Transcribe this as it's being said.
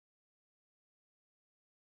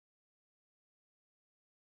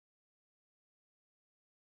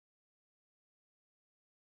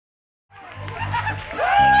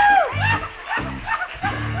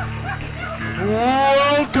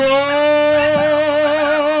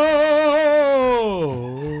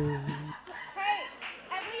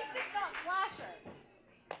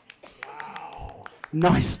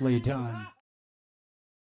Nicely done.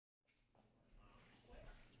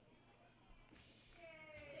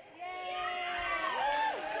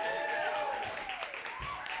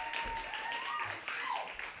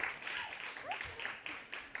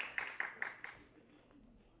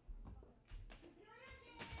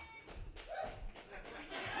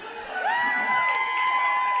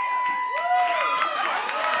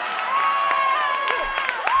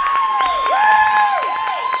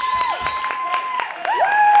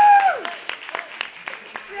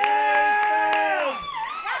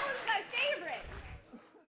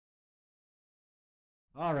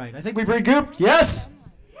 All right, I think we've regrouped. Yes?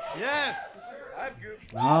 Yes. I've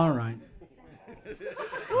gooped. All right.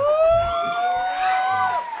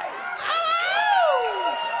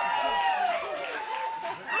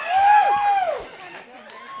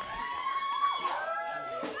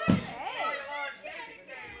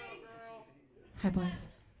 Hi, boys.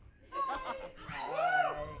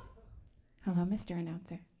 Hello, Mr.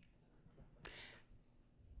 Announcer.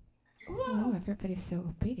 Oh, everybody's so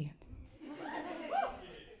obedient.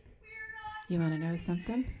 You want to know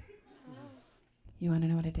something? You want to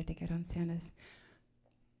know what I did to get on Santa's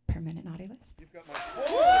permanent naughty list? You've got my...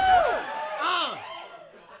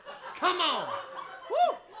 Come on!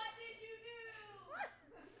 Woo! What did you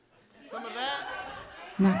do? Some of that?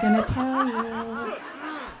 Not gonna tell you,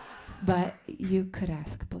 but you could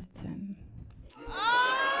ask Blitzen.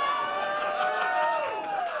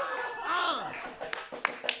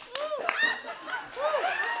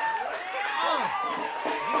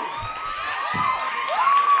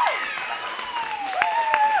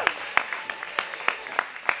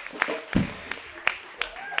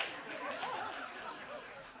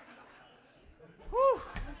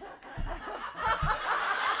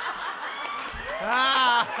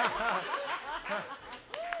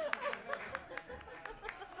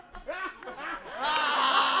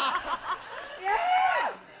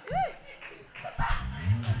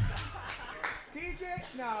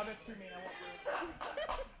 No, that's too mean. I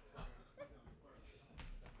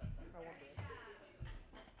won't do it.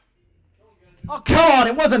 Oh, come on,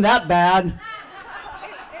 it wasn't that bad.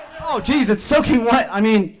 Oh, geez, it's soaking wet. I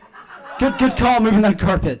mean, good call moving that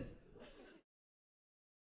carpet.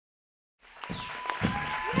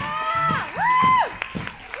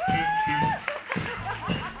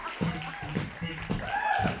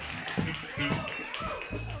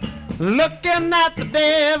 Looking at the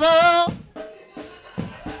devil,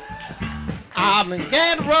 I'm in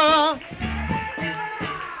getting rough.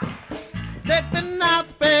 Dipping out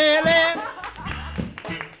the filly,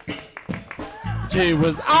 she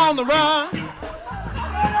was on the run.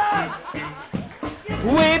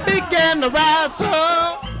 We began to wrestle.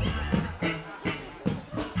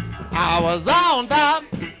 I was on top.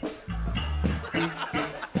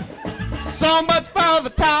 So much for the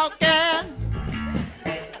talking.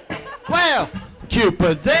 Well,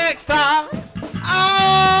 Cupid's extra.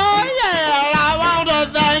 Oh yeah, I want to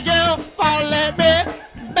thank you for letting me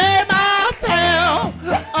be myself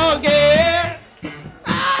again.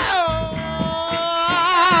 Oh,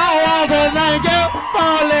 I want to thank you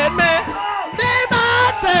for letting me be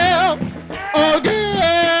myself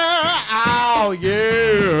again. Oh yeah.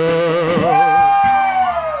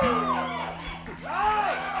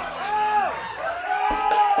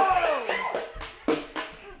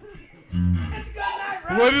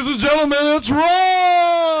 Ladies and gentlemen, it's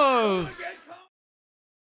Ross!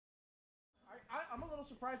 I'm a little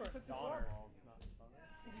surprised I took the floor.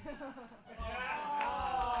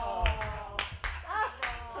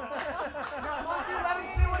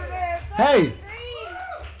 Hey,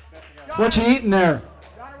 what you eating there?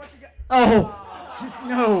 Oh,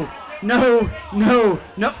 no.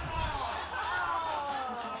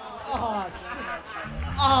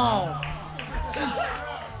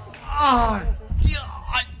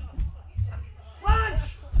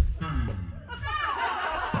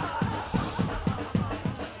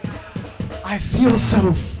 I feel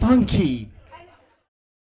so funky.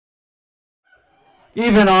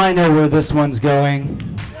 Even I know where this one's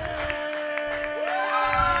going.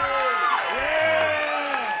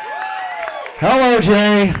 Hello,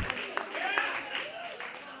 Jay.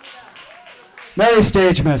 Merry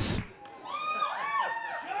Stagemas.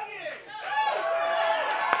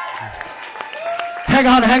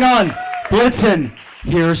 Hang on. Blitzen,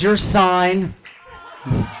 here's your sign.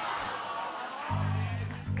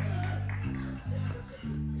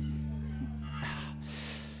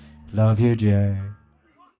 Love you, Jay.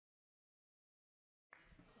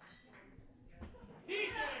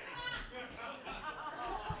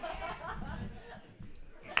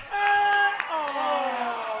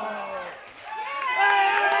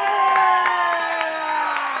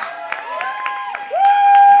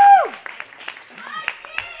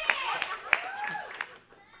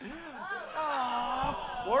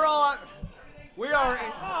 We're all out. We are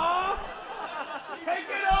in. Take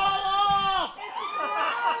it all off!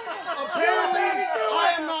 Apparently,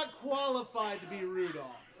 I am not qualified to be Rudolph.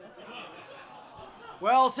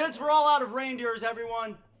 Well, since we're all out of reindeers,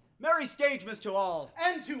 everyone, Merry Stagemas to all.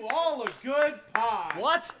 And to all a good pie.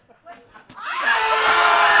 What?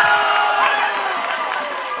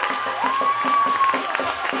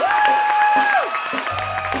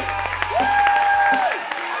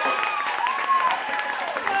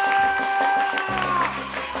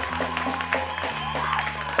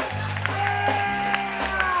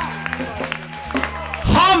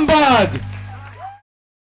 Humbug!